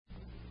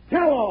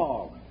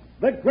Kellogg,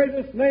 the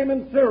greatest name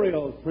in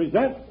cereals,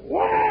 presents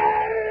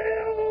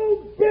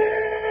Wild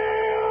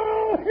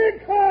Bill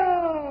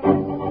Hickok!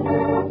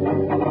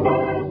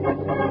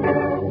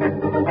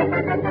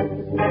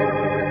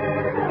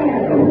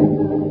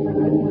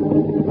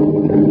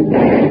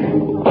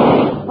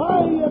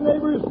 Hiya,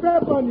 neighbors.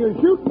 Strap on your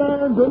shooting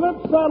irons and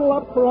let's saddle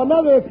up for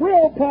another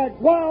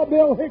thrill-packed Wild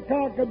Bill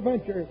Hickok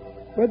adventure.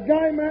 With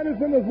Guy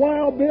Madison as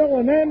Wild Bill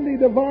and Andy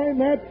Devine,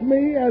 that's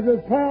me, as his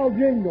pal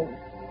Jingle.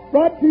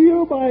 Brought to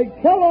you by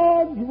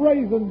Kellogg's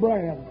Raisin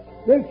Bran,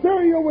 the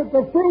cereal with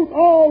the fruit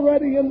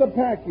already in the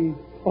package.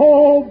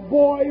 Oh,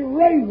 boy,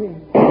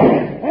 raisins.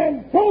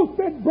 And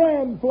toasted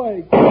bran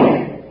flakes.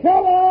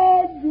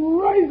 Kellogg's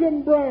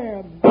Raisin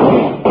Bran.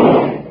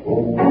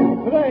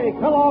 Today,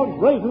 Kellogg's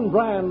Raisin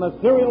Bran, the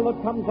cereal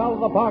that comes out of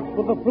the box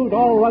with the fruit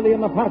already in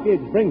the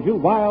package, brings you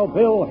Wild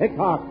Bill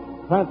Hickok,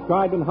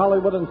 transcribed in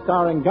Hollywood and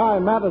starring Guy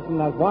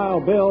Madison as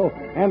Wild Bill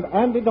and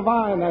Andy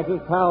Devine as his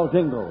pal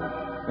Jingle.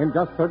 In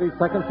just 30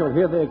 seconds, you'll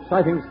hear the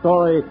exciting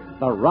story,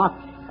 The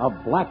Rocks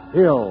of Black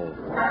Hill.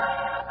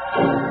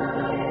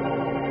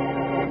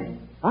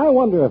 I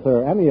wonder if there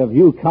are any of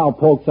you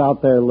cowpokes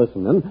out there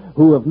listening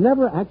who have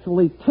never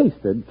actually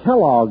tasted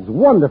Kellogg's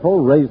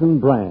wonderful Raisin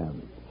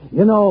Bran.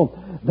 You know,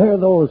 they're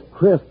those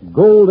crisp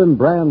golden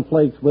bran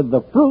flakes with the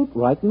fruit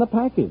right in the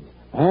package.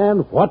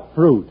 And what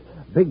fruit?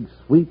 Big,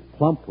 sweet,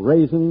 plump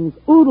raisins,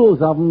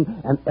 oodles of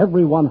them, and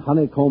every one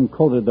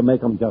honeycomb-coated to make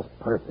them just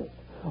perfect.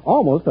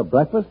 Almost a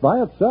breakfast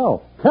by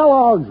itself.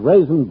 Kellogg's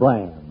Raisin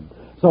Bran.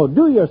 So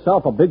do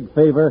yourself a big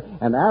favor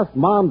and ask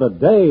Mom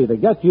today to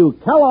get you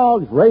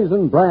Kellogg's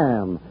Raisin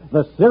Bran,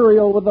 the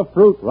cereal with the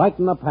fruit right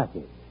in the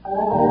package.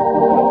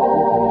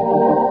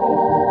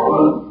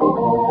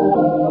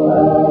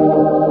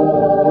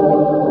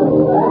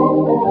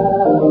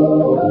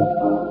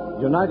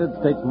 United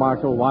States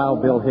Marshal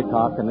Wild Bill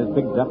Hickok and his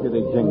big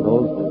deputy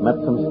Jingles met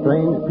some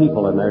strange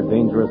people in their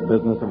dangerous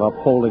business of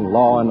upholding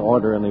law and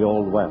order in the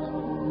Old West.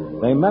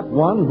 They met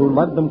one who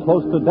led them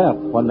close to death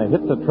when they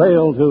hit the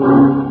trail to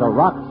the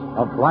Rocks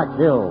of Black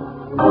Hill.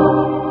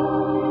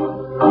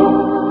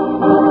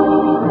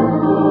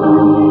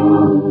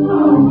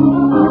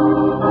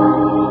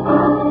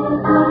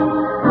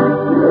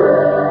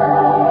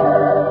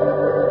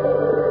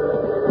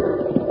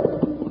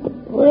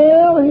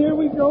 Well, here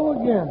we go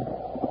again.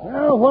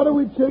 Now, what are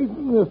we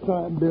chasing this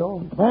time,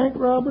 Bill? Bank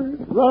robbers,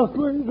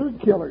 rustlers, or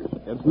killers?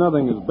 It's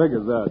nothing as big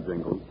as that,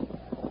 Jingles.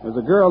 There's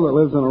a girl that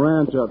lives on a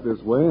ranch out this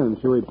way, and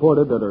she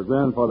reported that her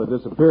grandfather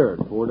disappeared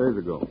 4 days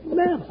ago.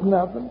 That's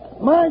nothing.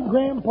 My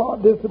grandpa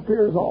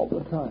disappears all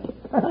the time.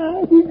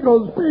 He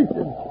goes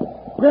fishing.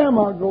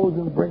 Grandma goes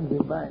and brings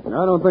him back.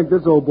 I don't think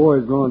this old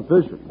boy's going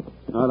fishing.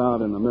 Not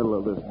out in the middle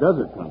of this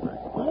desert country.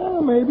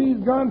 Well, maybe he's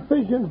gone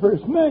fishing for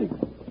snakes.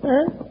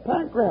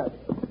 Pack rats.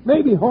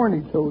 Maybe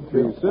horny toads.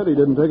 He said he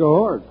didn't take a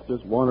horse.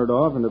 Just wandered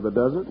off into the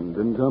desert and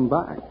didn't come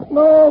back.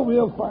 No,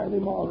 we'll find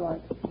him all right.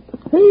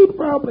 He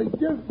probably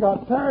just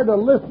got tired of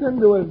listening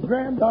to his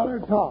granddaughter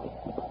talk.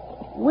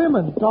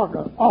 Women talk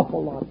an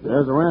awful lot.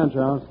 There's a ranch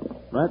house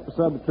right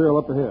beside the trail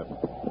up ahead.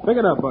 Pick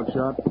it up,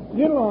 Buckshot.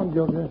 Get along,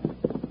 Joker.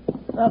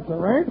 That's a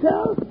ranch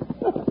house?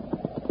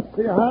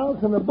 See a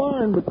house and a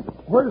barn, but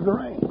where's the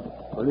ranch?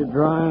 Pretty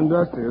dry and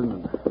dusty, isn't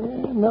it?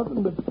 Yeah,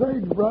 nothing but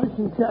sagebrush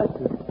and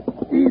cactus.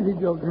 Easy,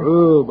 Joker.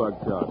 Ooh,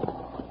 Buckshot.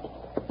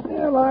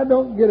 Well, I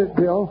don't get it,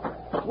 Bill.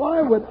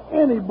 Why would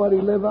anybody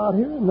live out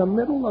here in the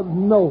middle of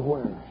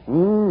nowhere?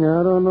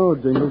 I don't know,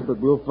 Jingles, but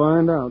we'll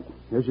find out.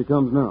 Here she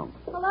comes now.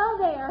 Hello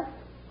there.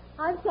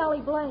 I'm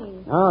Sally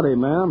Blaine. Howdy,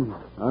 ma'am.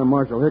 I'm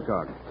Marshal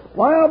Hickok.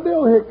 Wild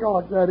Bill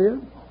Hickok, that is.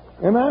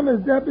 And I'm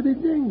his deputy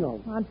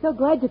Jingle. I'm so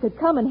glad you could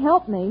come and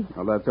help me.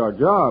 Well, that's our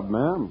job,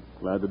 ma'am.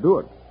 Glad to do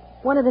it.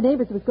 One of the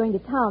neighbors was going to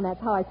town.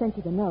 That's how I sent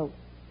you the note.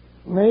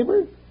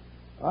 Neighbors?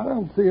 I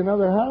don't see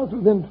another house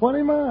within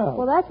 20 miles.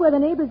 Well, that's where the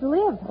neighbors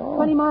live. Oh.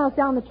 20 miles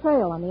down the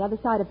trail on the other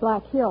side of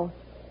Black Hill.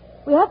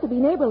 We have to be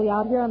neighborly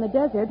out here on the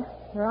desert.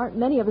 There aren't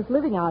many of us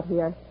living out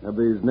here. Have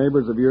these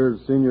neighbors of yours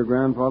seen your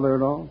grandfather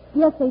at all?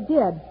 Yes, they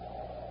did.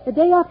 The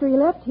day after he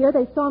left here,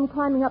 they saw him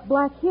climbing up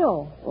Black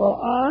Hill. Well,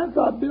 I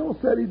thought Bill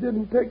said he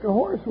didn't take a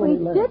horse when Well, he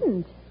he left.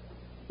 didn't.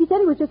 He said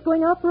he was just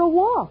going out for a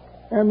walk.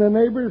 And the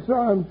neighbors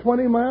saw him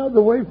 20 miles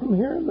away from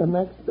here the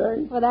next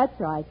day? Well, that's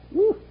right.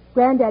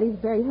 Granddaddy's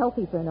very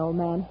healthy for an old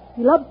man.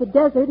 He loves the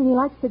desert, and he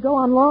likes to go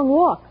on long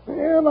walks.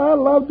 And I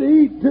love to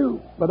eat, too.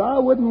 But I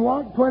wouldn't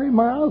walk 20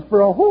 miles for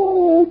a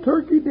whole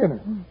turkey dinner.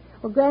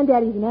 Well,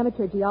 Granddaddy's an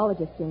amateur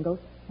geologist, Jingles.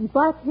 And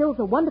Black Hill's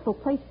a wonderful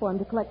place for him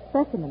to collect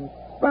specimens.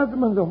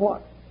 Specimens of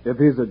what? If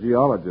he's a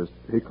geologist,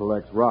 he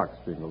collects rocks,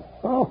 Jingles.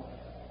 Oh,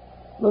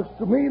 looks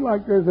to me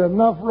like there's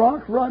enough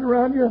rocks right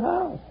around your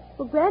house.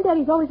 Well,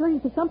 Granddaddy's always looking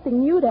for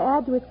something new to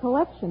add to his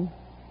collection.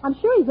 I'm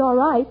sure he's all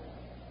right.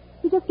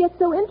 He just gets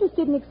so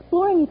interested in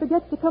exploring he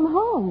forgets to come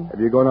home. Have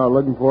you gone out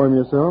looking for him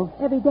yourself?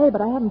 Every day,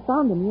 but I haven't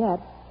found him yet.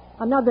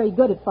 I'm not very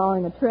good at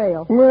following a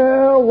trail.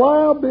 Well,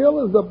 Wild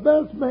Bill is the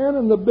best man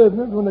in the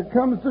business when it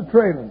comes to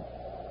trailing.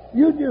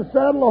 You just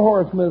saddle a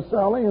horse, Miss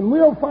Sally, and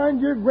we'll find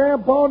your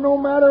grandpa no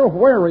matter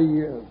where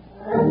he is.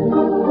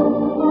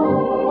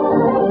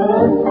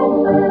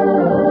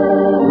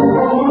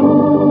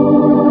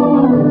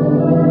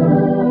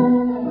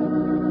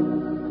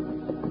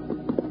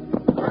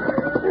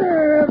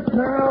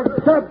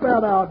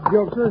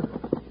 Joker.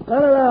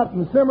 Let it out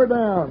and simmer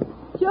down.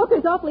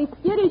 Joker's awfully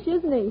skittish,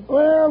 isn't he?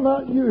 Well,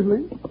 not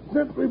usually.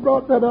 Since we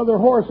brought that other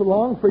horse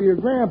along for your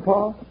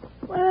grandpa,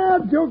 well,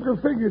 Joker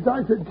figures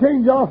I should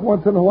change off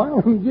once in a while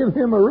and give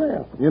him a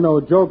rest. You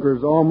know,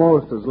 Joker's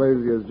almost as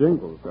lazy as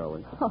Jingles,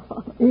 Sally.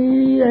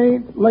 He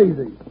ain't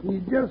lazy.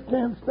 He just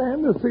can't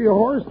stand to see a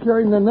horse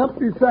carrying an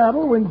empty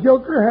saddle when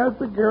Joker has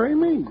to carry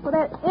me. Well,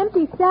 that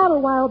empty saddle,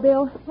 Wild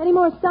Bill. Any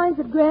more signs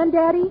of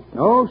Granddaddy?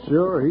 Oh,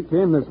 sure. He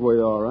came this way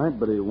all right,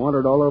 but he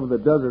wandered all over the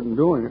desert and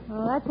doing it.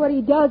 Well, that's what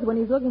he does when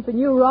he's looking for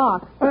new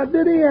rocks.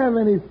 Did he have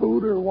any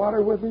food or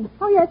water with him?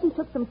 Oh, yes, he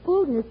took some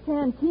food in his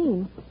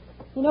canteen.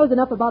 He knows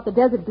enough about the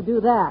desert to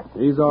do that.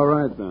 He's all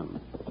right, then.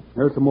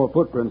 Here's some more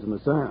footprints in the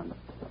sand.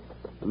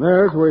 And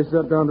there's where he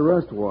sat down to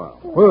rest a while.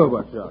 Whoa,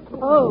 Buckshot.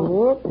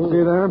 Oh.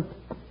 See there?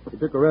 He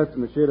took a rest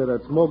in the shade of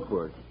that smoke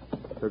bush.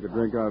 Took a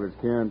drink out of his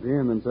canteen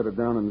and then set it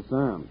down in the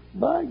sand.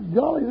 By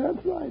golly,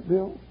 that's right,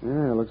 Bill.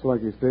 Yeah, looks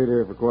like he stayed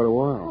here for quite a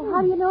while. Well,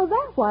 how do you know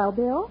that, Wild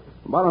Bill?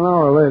 About an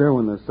hour later,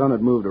 when the sun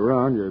had moved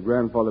around, your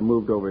grandfather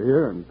moved over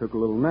here and took a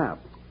little nap.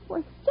 Well,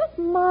 it's just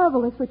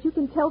marvelous what you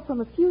can tell from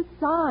a few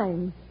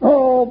signs.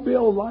 Oh,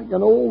 Bill's like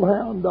an old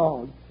hound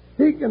dog.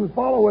 He can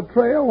follow a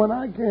trail when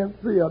I can't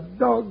see a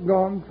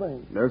doggone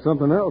thing. There's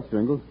something else,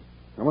 Jingles.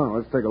 Come on,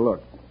 let's take a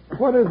look.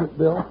 What is it,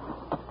 Bill?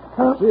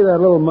 Huh? See that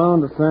little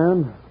mound of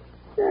sand?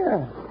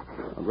 Yeah.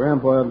 Well,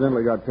 Grandpa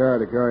evidently got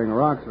tired of carrying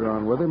rocks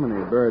around with him, and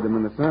he buried them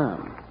in the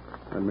sand.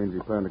 That means he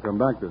planned to come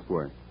back this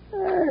way.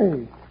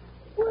 Hey,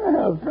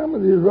 well, some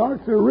of these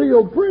rocks are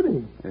real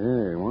pretty.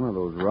 Hey, one of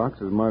those rocks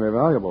is mighty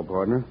valuable,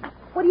 partner.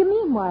 What do you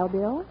mean, Wild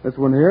Bill? This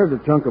one here is a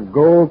chunk of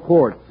gold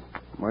quartz.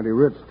 Mighty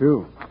rich,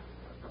 too.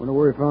 Wonder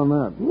where he found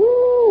that.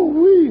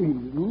 Woo-wee!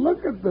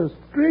 Look at the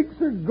streaks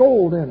of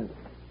gold in it.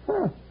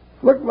 Huh.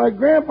 Looked like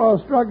Grandpa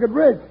struck it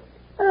rich.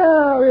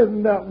 Oh,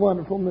 isn't that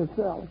wonderful, Miss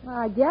Sally?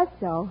 I guess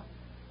so.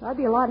 I'd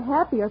be a lot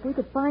happier if we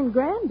could find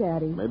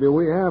Granddaddy. Maybe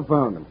we have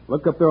found him.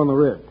 Look up there on the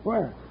ridge.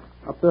 Where?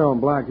 Up there on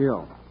Black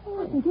Hill.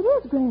 Oh, I think it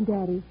is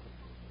Granddaddy.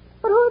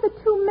 But who are the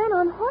two men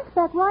on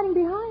horseback riding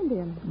behind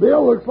him?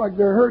 Bill looks like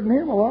they're herding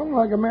him along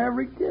like a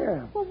maverick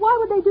calf. Well, why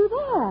would they do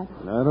that?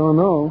 I don't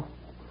know.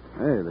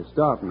 Hey, they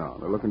stopped now.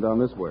 They're looking down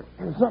this way.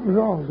 Something's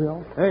wrong,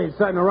 Bill. Hey, he's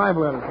sighting a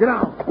rifle at us. Get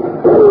out.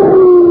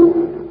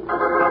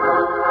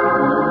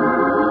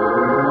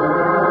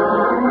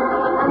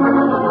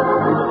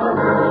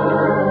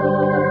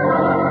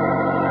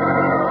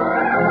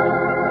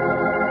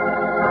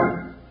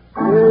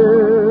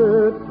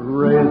 It's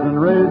raisin,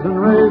 raisin,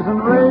 raisin,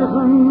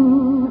 raisin.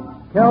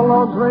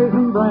 Kellogg's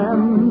Raisin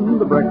Bran,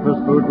 the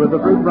breakfast food with the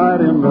fruit right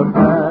in the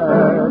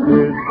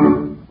package.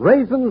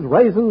 Raisins,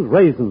 raisins,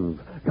 raisins.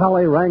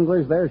 Golly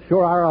Wranglers, there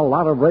sure are a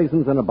lot of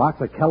raisins in a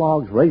box of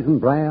Kellogg's Raisin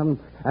Bran.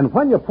 And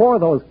when you pour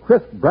those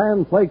crisp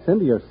bran flakes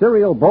into your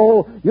cereal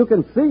bowl, you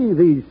can see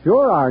these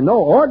sure are no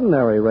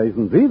ordinary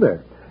raisins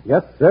either.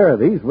 Yes, sir,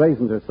 these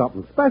raisins are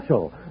something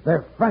special.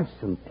 They're fresh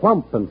and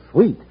plump and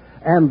sweet.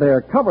 And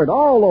they're covered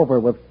all over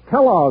with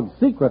Kellogg's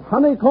secret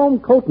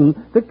honeycomb coating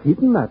to keep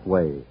them that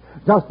way.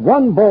 Just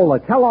one bowl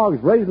of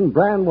Kellogg's Raisin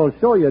Bran will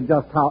show you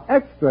just how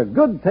extra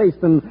good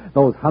tasting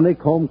those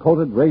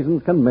honeycomb-coated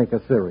raisins can make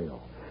a cereal.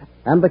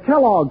 And the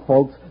Kellogg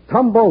folks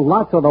tumble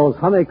lots of those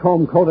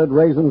honeycomb-coated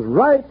raisins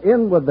right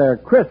in with their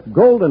crisp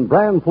golden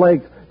bran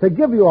flakes to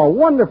give you a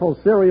wonderful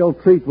cereal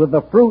treat with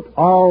the fruit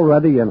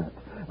already in it.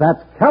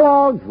 That's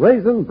Kellogg's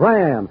Raisin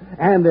Bran,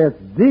 and it's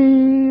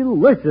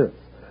delicious.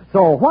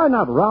 So why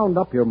not round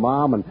up your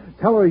mom and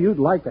tell her you'd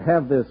like to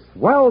have this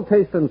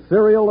swell-tasting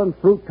cereal and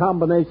fruit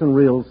combination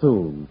real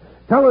soon.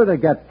 Tell her to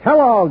get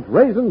Kellogg's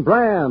Raisin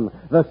Bran,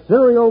 the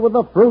cereal with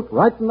the fruit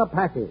right in the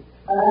package.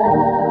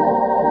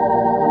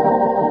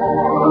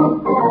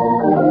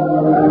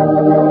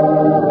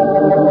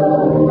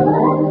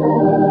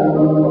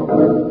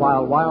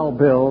 While Wild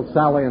Bill,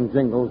 Sally, and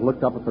Jingles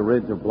looked up at the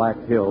ridge of Black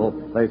Hill,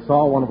 they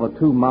saw one of the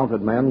two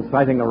mounted men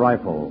sighting a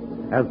rifle.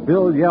 As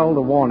Bill yelled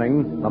a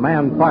warning, the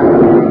man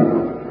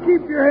fired.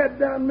 Keep your head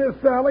down, Miss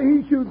Sally.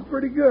 He shoots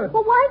pretty good.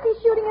 Well, why is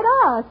he shooting at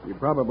us? He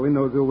probably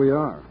knows who we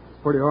are. It's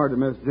pretty hard to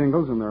miss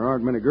Jingles, and there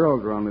aren't many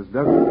girls around this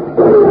desert.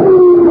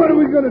 What are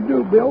we going to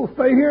do, Bill?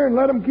 Stay here and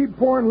let him keep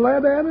pouring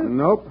lead at us?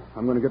 Nope.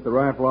 I'm going to get the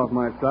rifle off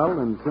my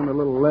saddle and send a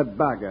little lead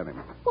back at him.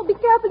 Well, be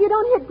careful you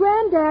don't hit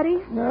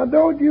Granddaddy. Now,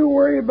 don't you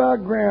worry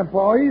about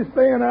Grandpa. He's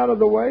staying out of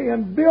the way,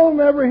 and Bill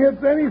never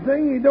hits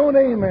anything he don't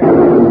aim at.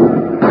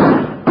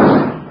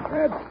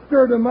 That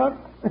stirred him up.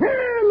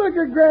 Look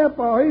at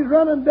Grandpa. He's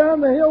running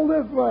down the hill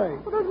this way.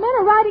 Well, those men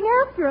are riding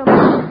after him.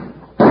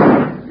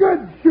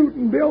 Good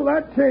shooting, Bill.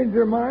 That changed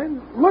your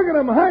mind. Look at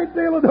him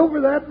hightailing over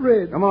that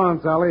ridge. Come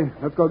on, Sally.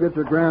 Let's go get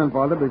your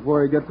grandfather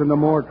before he gets into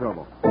more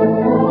trouble.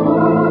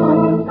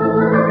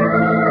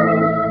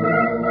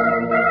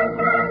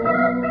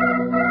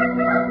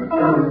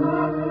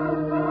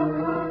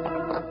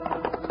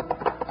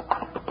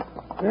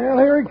 Well,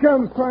 here he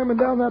comes climbing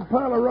down that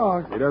pile of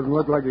rocks. He doesn't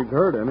look like he's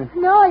hurt any.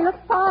 No, he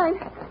looks fine.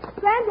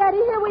 Granddaddy,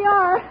 here we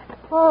are.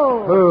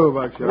 Oh. Oh,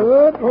 Buckshot.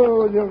 Good.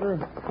 Oh, Joker.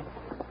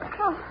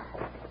 Oh.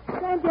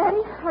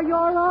 Granddaddy, are you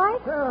all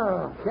right?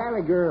 Oh,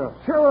 Sally girl.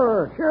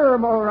 Sure,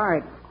 I'm all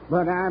right.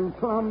 But I'm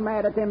plumb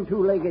mad at them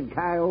two-legged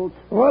coyotes.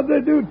 What'd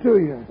they do to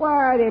you?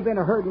 Why, they've been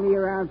herding me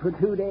around for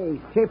 2 days.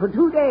 Say, for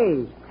 2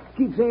 days.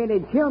 Keep saying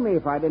they'd kill me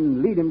if I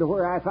didn't lead them to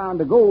where I found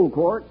the gold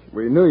quartz.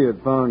 We knew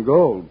you'd found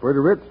gold. Pretty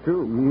rich,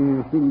 too.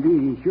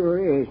 Indeed, he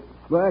sure is.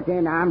 But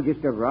then I'm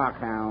just a rock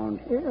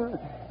hound. Yeah,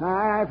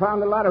 I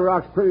found a lot of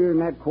rocks prettier than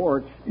that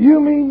quartz. You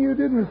mean you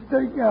didn't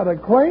stake out a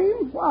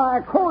claim? Why,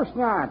 of course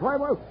not.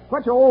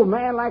 What's an old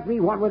man like me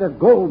want with a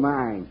gold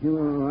mine?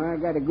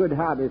 I got a good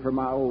hobby for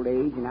my old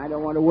age, and I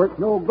don't want to work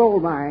no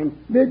gold mine.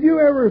 Did you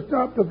ever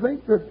stop to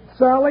think that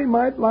Sally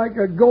might like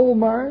a gold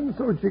mine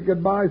so she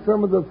could buy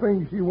some of the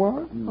things she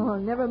wants? Oh,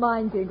 never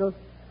mind, Jingles.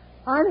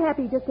 I'm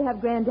happy just to have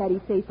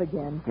Granddaddy safe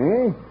again.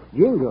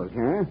 Jingles,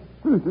 huh?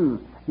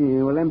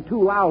 Yeah, well, them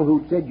two owl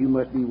hoots said you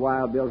must be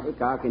Wild Bill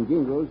Hickok and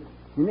Jingles,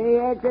 and they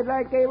acted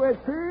like they was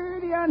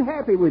pretty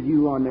unhappy with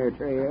you on their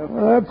trail.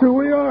 Well, that's who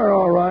we are,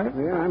 all right.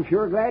 Well, I'm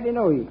sure glad to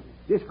know you.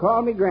 Just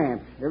call me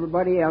Gramps.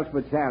 Everybody else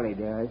but Sally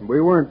does. We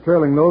weren't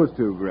trailing those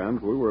two,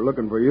 Gramps. We were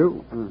looking for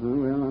you.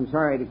 Well, I'm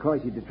sorry to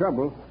cause you the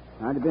trouble.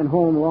 I'd have been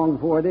home long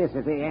before this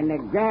if they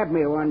hadn't grabbed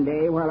me one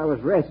day while I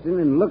was resting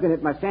and looking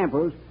at my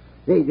samples.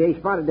 They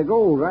spotted the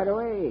gold right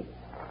away.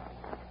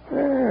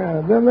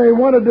 Yeah, then they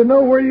wanted to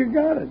know where you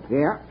got it.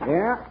 Yeah,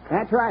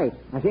 that's right.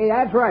 I say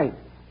that's right.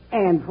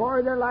 And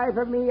for the life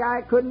of me,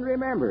 I couldn't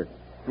remember.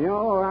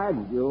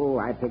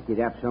 I picked it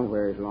up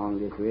somewhere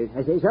along this way.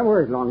 I say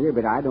somewhere along here,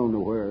 but I don't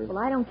know where. Well,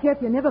 I don't care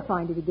if you never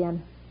find it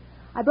again.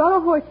 I brought a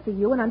horse for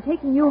you, and I'm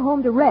taking you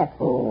home to rest.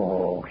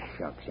 Oh,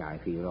 shucks, I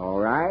feel all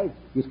right.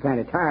 Just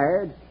kind of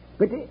tired.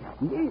 But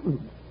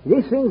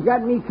this thing's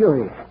got me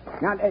curious.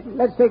 Now,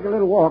 let's take a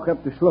little walk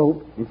up the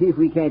slope and see if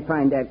we can't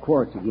find that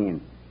quartz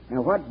again.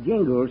 Now, what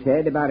Jingles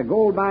said about a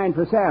gold mine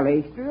for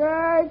Sally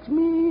strikes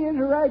me as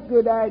a right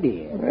good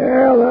idea.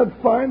 Well,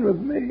 that's fine with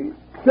me,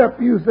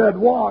 except you said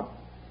walk.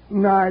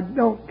 And I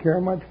don't care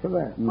much for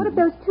that. What if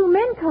those two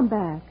men come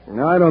back?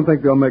 No, I don't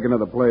think they'll make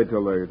another play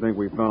till they think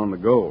we found the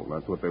gold.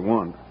 That's what they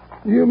want.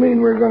 You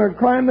mean we're going to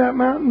climb that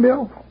mountain,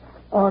 Bill?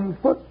 On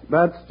foot?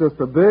 That's just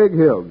a big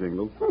hill,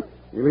 Jingles.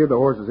 You leave the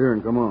horses here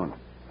and come on.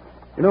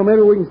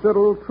 Maybe we can set a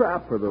little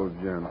trap for those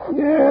gents.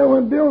 Yeah,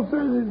 when Bill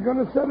says he's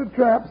going to set a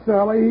trap,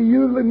 Sally, he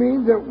usually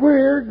means that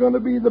we're going to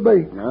be the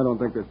bait. I don't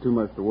think there's too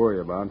much to worry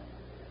about.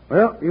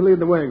 Well, you lead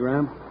the way,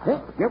 Graham.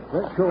 Yep,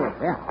 let's go.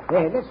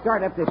 Yeah, let's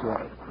start up this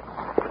way.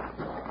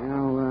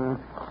 Now,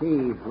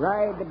 see,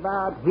 right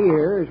about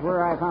here is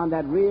where I found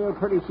that real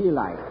pretty sea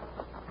life.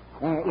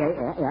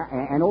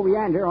 And over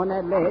yonder on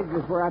that ledge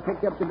is where I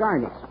picked up the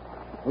garnets.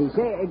 He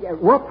said,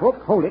 whoop,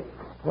 hold it.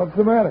 What's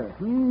the matter?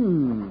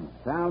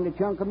 Found a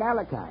chunk of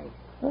malachite.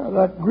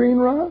 That green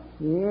rock?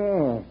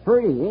 Yeah,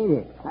 pretty, ain't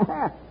it?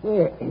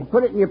 Here,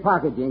 put it in your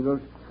pocket,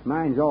 Jingles.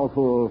 Mine's all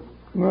full.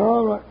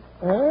 All right.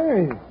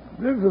 Hey,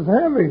 this is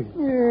heavy.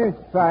 Yeah,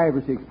 it's 5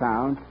 or 6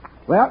 pounds.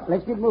 Well,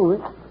 let's get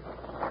moving.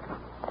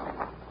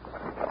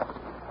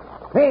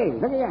 Hey,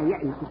 look at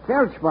that.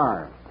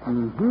 Feldspar.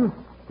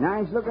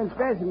 Nice-looking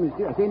specimens,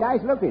 too. I say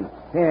nice-looking.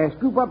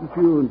 Scoop up a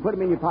few and put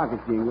them in your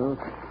pockets, Jingles.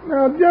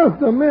 Now,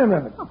 just a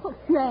minute. Oh,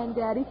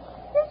 Granddaddy,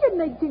 you shouldn't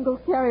make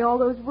Jingles carry all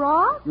those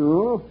rocks.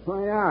 No,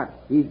 why not?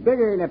 He's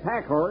bigger than a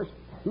pack horse.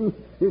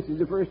 This is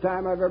the first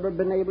time I've ever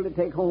been able to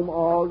take home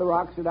all the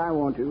rocks that I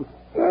want to.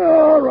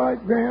 All right,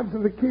 Gramps,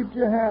 if it keeps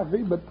you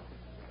happy, but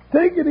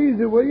take it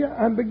easy, will you?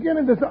 I'm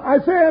beginning to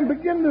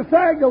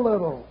sag a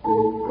little.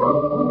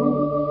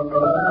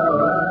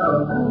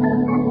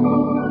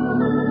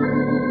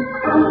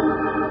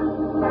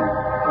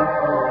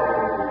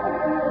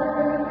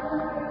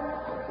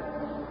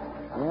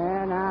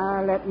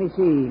 Let me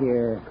see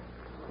here.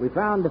 We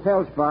found the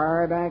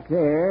feldspar back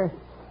there,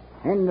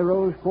 and the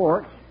rose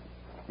quartz,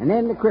 and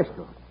then the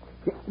crystal.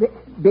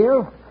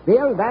 Bill,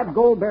 that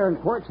gold-bearing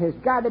quartz has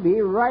got to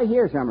be right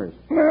here, Summers.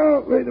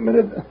 Well, wait a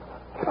minute.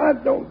 I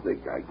don't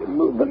think I can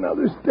move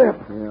another step.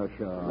 Yeah,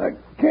 sure. I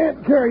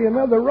can't carry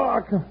another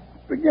rock. I'm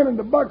beginning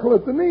to buckle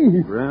at the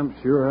knees.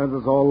 Gramps sure has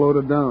us all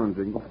loaded down,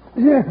 Jingle.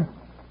 Yeah.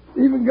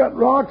 Even got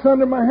rocks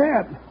under my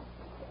hat.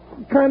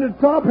 Kind of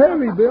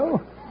top-heavy,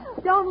 Bill.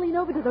 Don't lean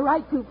over to the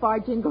right too far,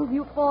 Jingles.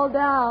 You fall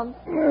down.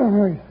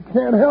 I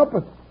can't help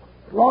it.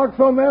 Rocks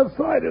on that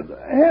side are the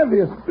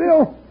heaviest.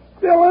 Bill,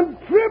 I'm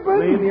tripping.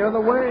 Lean the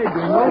other way,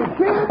 Jingle. I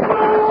can't.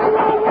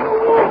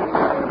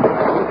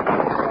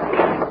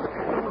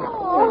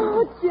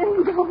 Oh,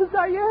 Jingles,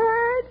 are you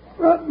hurt?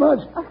 Not much,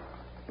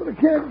 but I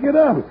can't get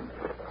up.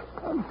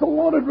 I'm so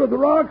loaded with the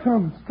rocks,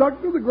 I'm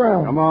stuck to the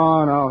ground. Come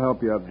on, I'll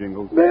help you up,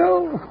 Jingles.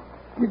 Bill,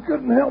 you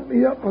couldn't help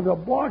me up with a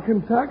block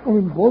and tackle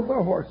in both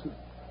our horses.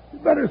 You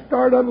better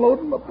start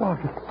unloading my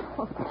pockets.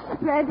 Oh,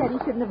 Granddaddy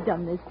shouldn't have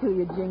done this to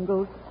you,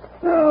 Jingles.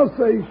 I'll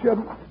say he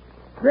shouldn't.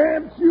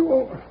 Gramps, you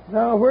won't.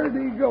 Now, where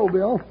did he go,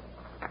 Bill?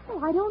 Oh,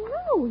 I don't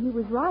know. He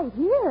was right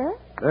here.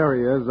 There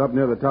he is, up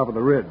near the top of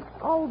the ridge.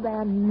 Oh,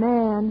 that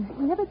man.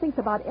 He never thinks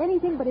about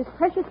anything but his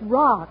precious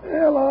rock.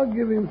 Well, I'll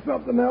give him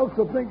something else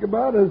to think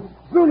about as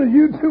soon as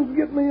you two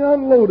get me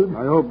unloaded.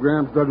 I hope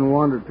Gramps doesn't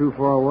wander too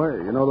far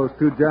away. You know, those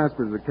two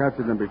Jaspers that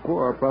captured him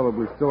before are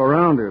probably still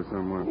around here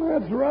somewhere.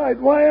 That's right.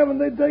 Why haven't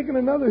they taken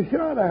another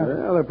shot at it?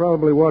 Yeah, they're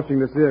probably watching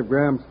to see if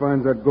Gramps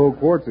finds that gold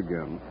quartz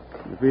again.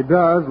 If he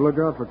does, look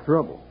out for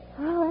trouble.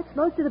 Oh, that's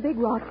most of the big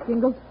rocks,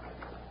 Jingles.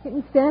 You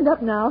can stand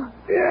up now.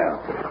 Yeah.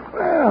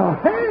 Well,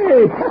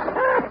 hey!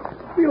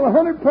 Feel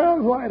 100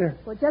 pounds lighter.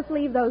 Well, just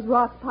leave those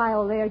rocks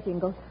piled there,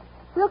 Jingles.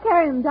 We'll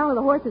carry them down with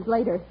the horses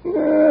later.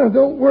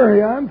 Don't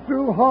worry. I'm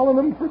through hauling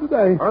them for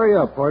today. Hurry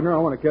up, partner. I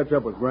want to catch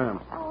up with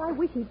Gramps. Oh, I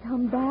wish he'd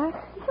come back.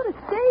 He should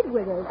have stayed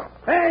with us.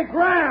 Hey,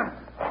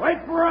 Gramps!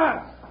 Wait for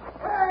us!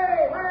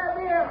 Hey, where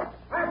are you?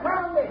 I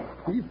found it.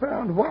 He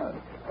found what?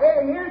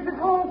 Hey, here's the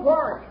gold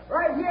quartz.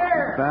 Right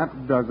here.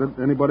 That does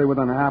it. Anybody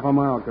within half a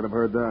mile could have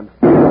heard that.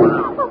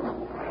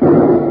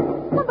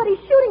 Somebody's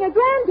shooting at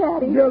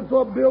Granddaddy. Just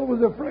what Bill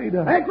was afraid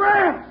of. Hey,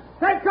 Gramps!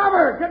 Take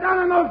cover! Get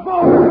down in those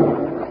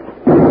boulders!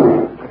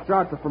 The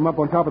shots are from up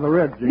on top of the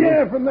ridge, Jingles.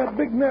 Yeah, from that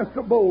big nest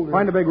of boulders.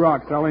 Find a big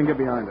rock, Sally, and get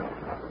behind it.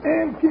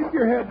 And keep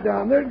your head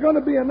down. There's going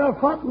to be enough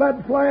hot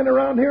lead flying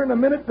around here in a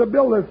minute to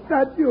build a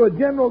statue of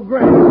General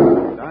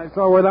Grant. I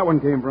saw where that one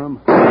came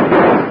from.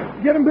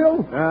 Get him,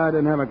 Bill? I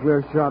didn't have a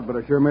clear shot, but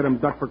I sure made him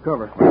duck for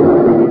cover.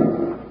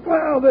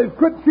 Well, they've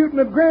quit shooting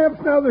at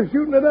Gramps. Now they're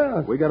shooting at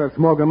us. We got to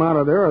smoke them out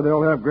of there, or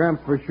they'll have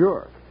Gramps for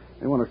sure.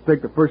 They want to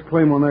stake the first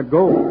claim on that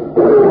gold.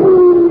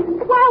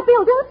 Wild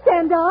Bill, don't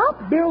stand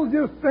up. Bill's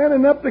just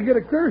standing up to get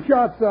a clear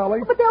shot,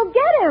 Sally. But they'll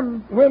get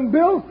him. When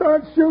Bill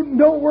starts shooting,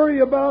 don't worry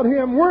about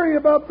him. Worry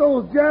about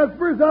those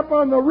Jaspers up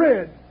on the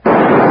ridge.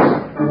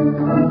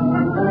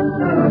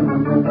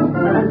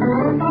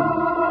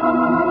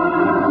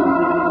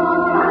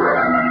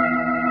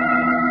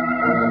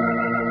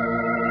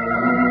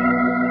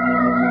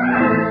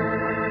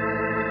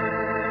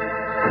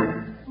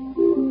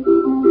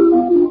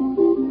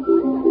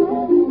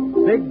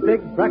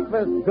 Big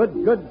breakfast,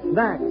 good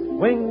snacks.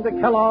 Swing the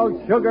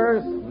Kellogg's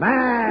Sugar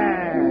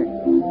Smack.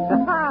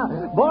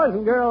 Boys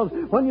and girls,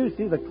 when you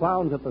see the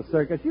clowns at the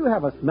circus, you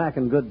have a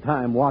smacking good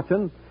time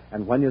watching.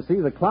 And when you see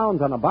the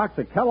clowns on a box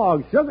of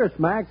Kellogg's Sugar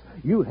Smacks,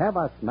 you have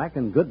a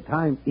smacking good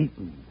time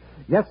eating.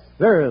 Yes,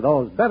 sir,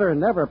 those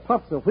better-than-ever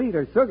puffs of wheat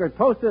are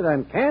sugar-toasted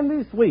and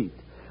candy sweet.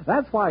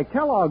 That's why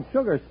Kellogg's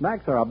Sugar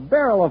Smacks are a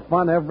barrel of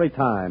fun every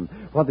time,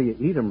 whether you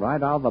eat them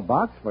right out of the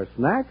box for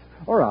snacks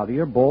or out of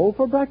your bowl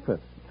for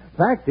breakfast.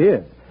 Fact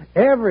is,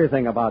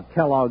 everything about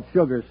Kellogg's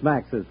Sugar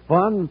Smacks is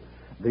fun.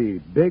 The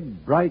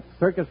big, bright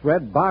circus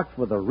red box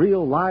with the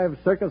real live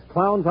circus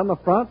clowns on the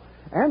front,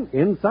 and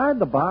inside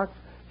the box,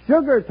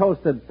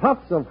 sugar-toasted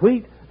puffs of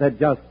wheat that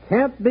just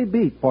can't be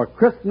beat for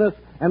crispness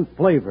and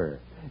flavor.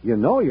 You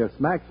know your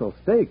smacks will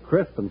stay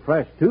crisp and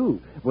fresh,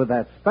 too, with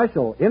that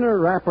special inner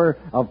wrapper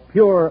of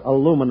pure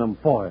aluminum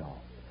foil.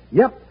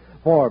 Yep,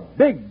 for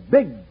big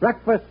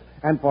breakfast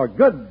and for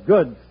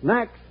good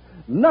snacks,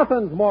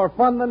 nothing's more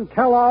fun than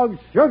Kellogg's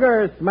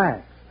Sugar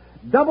Smacks,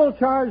 double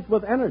charged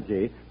with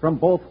energy from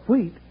both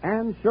wheat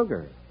and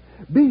sugar.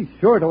 Be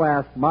sure to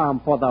ask Mom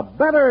for the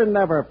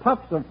better-than-ever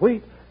puffs of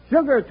wheat,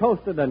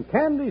 sugar-toasted and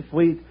candy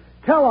sweet,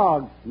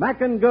 Kellogg's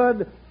Smackin'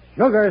 Good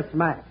Sugar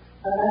Smacks.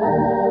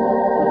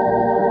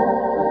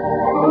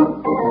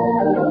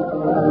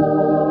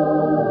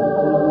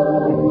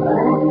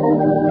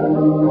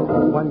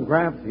 When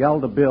Gramps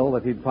yelled to Bill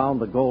that he'd found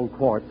the gold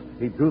quartz,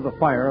 he drew the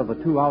fire of the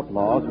two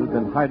outlaws who'd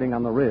been hiding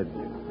on the ridge.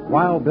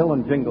 While Bill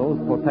and Jingles,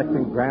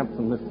 protecting Gramps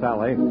and Miss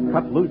Sally,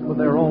 cut loose with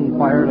their own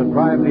fire to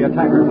drive the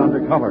attackers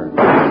under cover.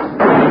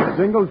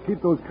 Jingles,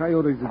 keep those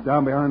coyotes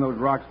down behind those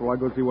rocks while I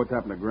go see what's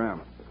happened to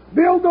Gramps.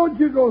 Bill, don't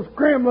you go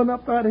scrambling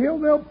up that hill.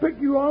 They'll pick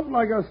you off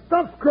like a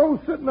stuffed crow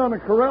sitting on a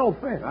corral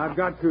fence. I've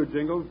got to,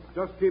 Jingles.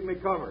 Just keep me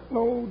covered.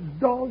 Oh,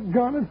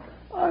 doggone it.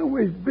 I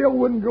wish Bill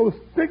wouldn't go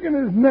sticking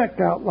his neck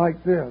out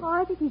like this. Oh,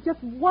 I think he's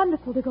just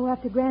wonderful to go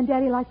after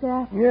Granddaddy like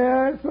that.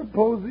 Yeah, I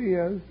suppose he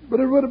is.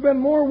 But it would have been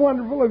more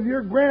wonderful if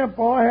your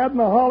grandpa hadn't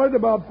hollered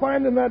about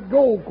finding that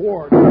gold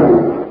quartz.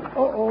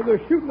 Uh-oh,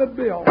 they're shooting at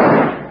Bill.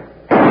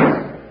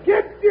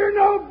 Get your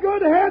no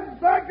good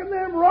heads back in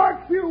them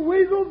rocks, you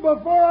weasels,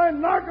 before I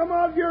knock them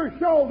off your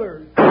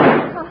shoulders.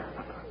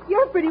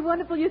 You're pretty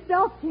wonderful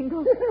yourself,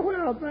 Jingles.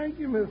 Well, thank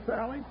you, Miss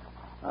Sally.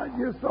 I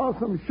just saw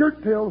some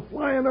shirt tails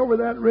flying over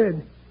that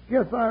ridge.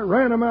 Guess I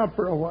ran them out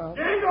for a while.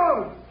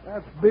 Jingles!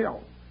 That's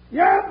Bill.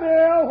 Yeah,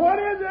 Bill, what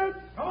is it?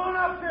 Come on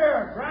up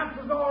here. Gramps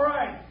is all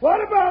right.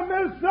 What about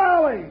Miss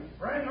Sally?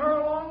 Bring her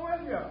along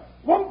with you.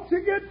 Won't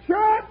you get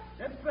shot?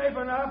 It's safe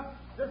enough.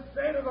 Just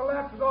stay to the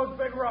left of those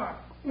big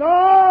rocks. All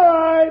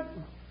right.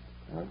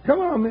 Now, come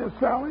on, Miss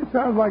Sally.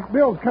 Sounds like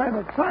Bill's kind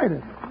of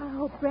excited. I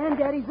hope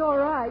Granddaddy's all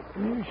right.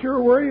 You sure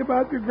worry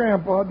about your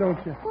grandpa, don't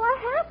you? Well,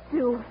 I have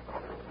to.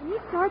 When he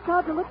starts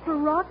out to look for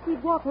rocks,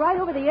 he'd walk right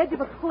over the edge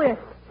of a cliff.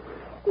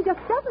 He just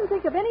doesn't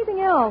think of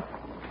anything else.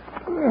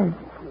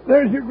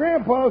 There's your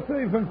grandpa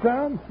safe and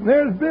sound.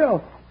 There's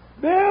Bill.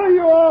 Bill,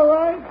 you all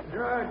right?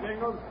 Sure,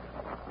 Jingles.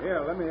 Here,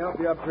 let me help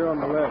you up here on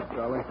the left,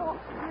 Charlie.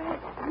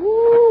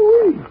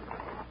 Woo-wee.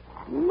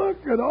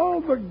 Look at all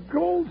the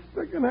gold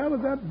sticking out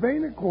of that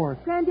vein of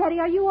quartz. Granddaddy,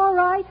 are you all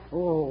right?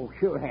 Oh,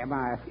 sure am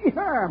I.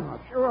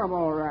 Sure I'm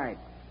all right.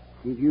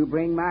 Did you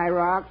bring my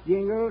rocks,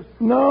 Jingles?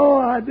 No,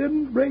 I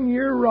didn't bring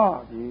your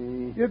rocks.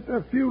 Just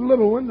a few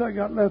little ones I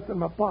got left in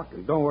my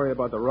pocket. Don't worry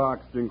about the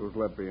rocks Jingles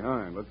left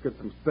behind. Let's get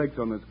some stakes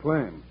on this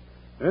claim.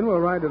 Then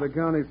we'll ride to the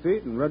county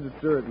seat and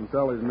register it in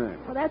Sally's name.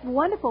 Well, that's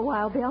wonderful,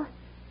 Wild Bill.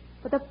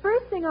 But the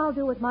first thing I'll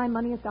do with my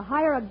money is to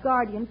hire a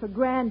guardian for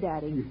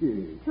Granddaddy.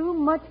 Too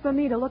much for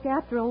me to look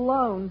after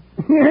alone.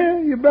 Yeah,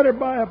 you better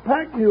buy a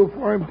pack mule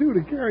for him, too,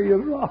 to carry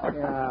his rocks.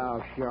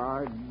 Oh,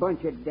 sure.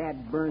 Bunch of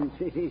dad-burned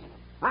sissies.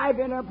 I've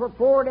been up for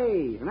 4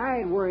 days, and I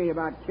ain't worried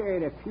about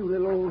carrying a few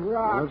little old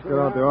rocks. Let's get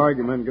out the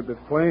argument and get this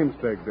claim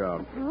staked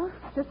out. Well,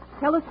 just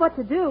tell us what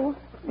to do.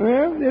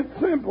 Well, it's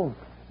simple.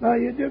 Now,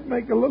 you just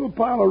make a little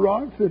pile of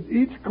rocks at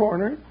each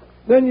corner.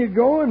 Then you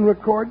go and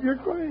record your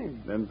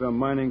claim. Then some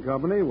mining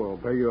company will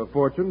pay you a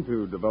fortune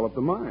to develop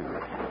the mine.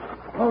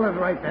 Hold it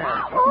right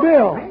there.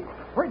 Bill.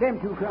 Where'd them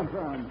two come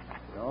from?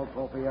 Don't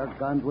go for your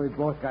guns. We've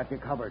both got you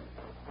covered.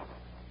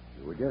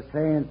 You were just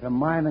saying some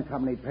mining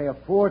company pay a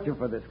fortune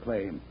for this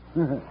claim.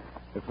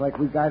 It's like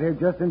we got here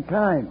just in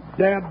time.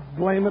 Dad,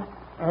 blame it.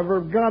 I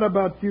forgot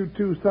about you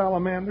two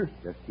salamanders.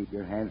 Just keep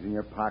your hands in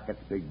your pockets,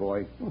 big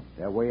boy.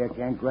 That way you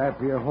can't grab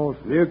for your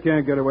holster. You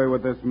can't get away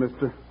with this,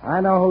 mister.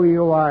 I know who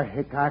you are,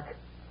 Hickok.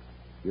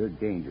 You're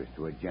dangerous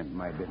to a gent in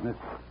my business.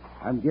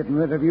 I'm getting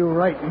rid of you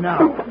right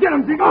now. Get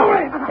him, Jingles!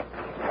 Away!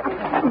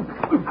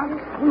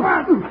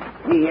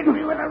 He hit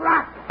me with a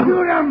rock.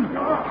 Shoot him!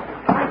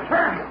 I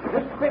can't.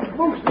 This big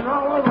moose is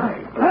all over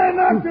me. I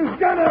knocked his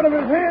gun out of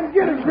his hand.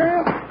 Get it,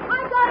 Gramp.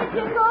 I got it,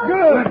 Jingles.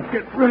 Good. Let's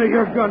get rid of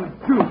your gun,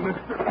 too,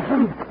 mister.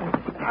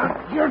 Not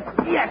just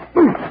yet.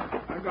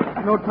 I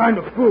got no time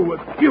to fool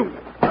with you.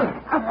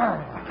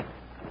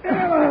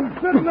 Yeah, I'm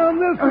sitting on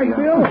this one,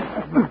 Bill.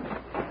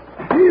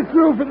 He's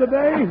through for the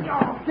day.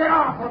 Oh, get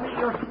off of me.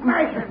 You're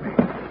smashing me.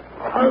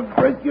 I'll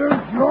break your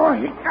jaw,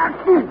 Hickok.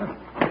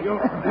 You'll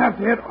have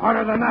to hit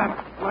harder than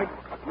that, like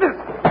this.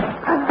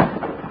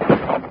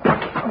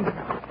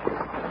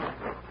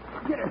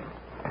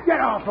 Get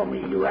off of me,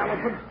 you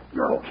elephant.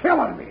 You're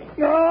killing me.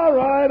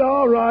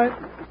 All right.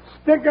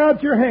 Stick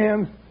out your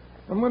hands.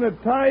 I'm going to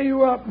tie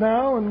you up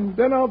now, and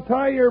then I'll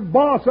tie your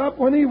boss up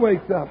when he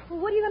wakes up. Well,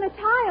 what are you going to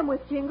tie him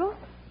with, Jingles?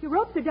 Your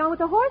ropes are down with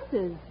the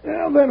horses.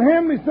 Well, then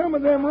hand me some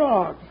of them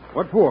rocks.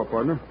 What for,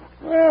 partner?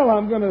 Well,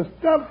 I'm going to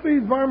stuff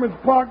these varmints'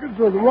 pockets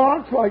with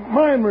rocks like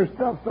mine were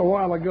stuffed a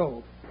while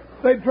ago.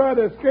 If they try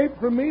to escape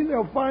from me,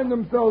 they'll find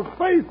themselves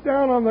face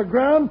down on the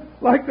ground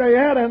like they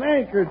had an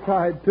anchor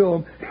tied to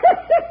them.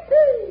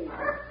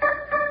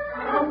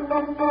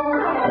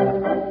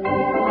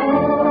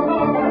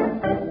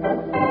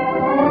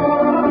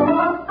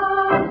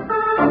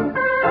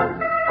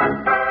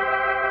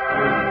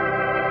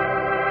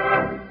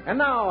 And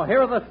now,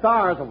 here are the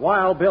stars of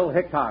Wild Bill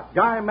Hickok,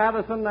 Guy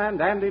Madison,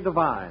 and Andy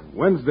Devine.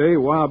 Wednesday,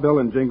 Wild Bill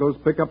and Jingles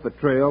pick up the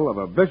trail of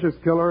a vicious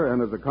killer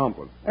and his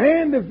accomplice.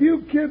 And if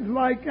you kids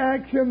like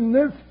action,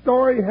 this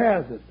story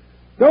has it.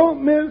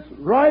 Don't miss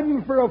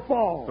Riding for a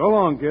Fall. So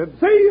long, kids.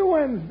 See you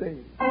Wednesday.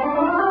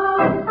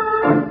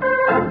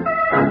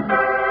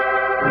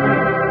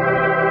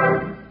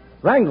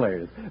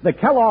 Wranglers, the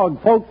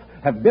Kellogg folks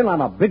have been on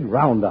a big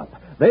roundup.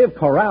 They've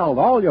corralled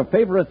all your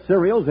favorite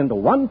cereals into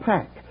one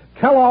pack,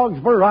 Kellogg's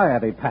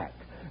Variety Pack.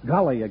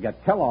 Golly, you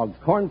get Kellogg's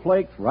Corn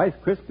Flakes, Rice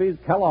Krispies,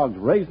 Kellogg's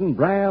Raisin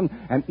Bran,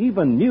 and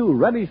even new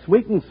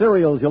ready-sweetened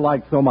cereals you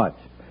like so much.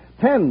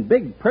 10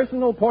 big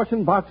personal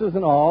portion boxes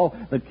in all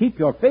that keep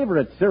your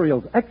favorite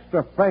cereals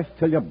extra fresh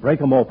till you break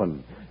them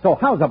open. So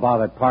how's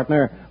about it,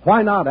 partner?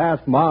 Why not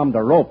ask Mom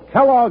to rope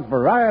Kellogg's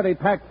Variety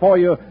Pack for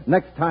you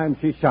next time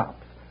she shops?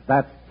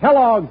 That's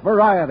Kellogg's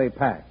Variety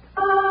Pack.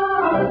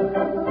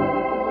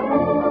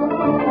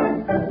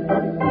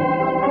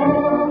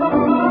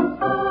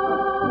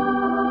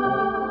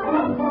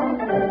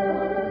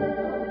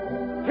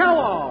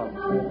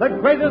 Kellogg's, the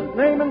greatest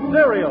name in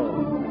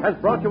cereals, has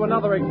brought you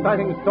another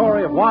exciting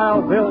story of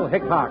Wild Bill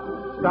Hickok,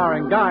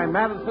 starring Guy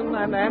Madison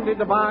and Andy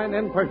Devine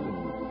in person.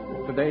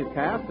 Today's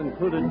cast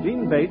included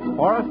Gene Bates,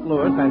 Forrest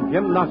Lewis, and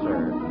Jim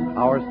Nusser.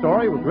 Our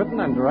story was written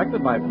and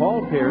directed by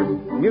Paul Pierce,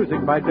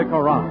 music by Dick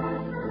Oran.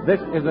 This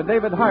is a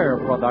David Heyer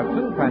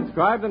production,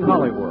 transcribed in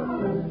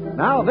Hollywood.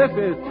 Now, this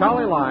is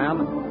Charlie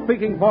Lyon,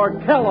 speaking for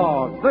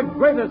Kellogg's, the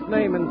greatest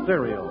name in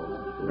cereals,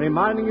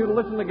 reminding you to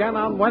listen again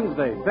on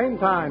Wednesday, same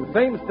time,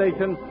 same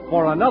station,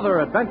 for another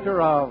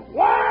adventure of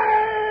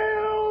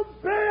Wild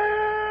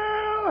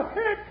Bill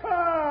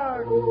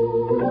Hickok!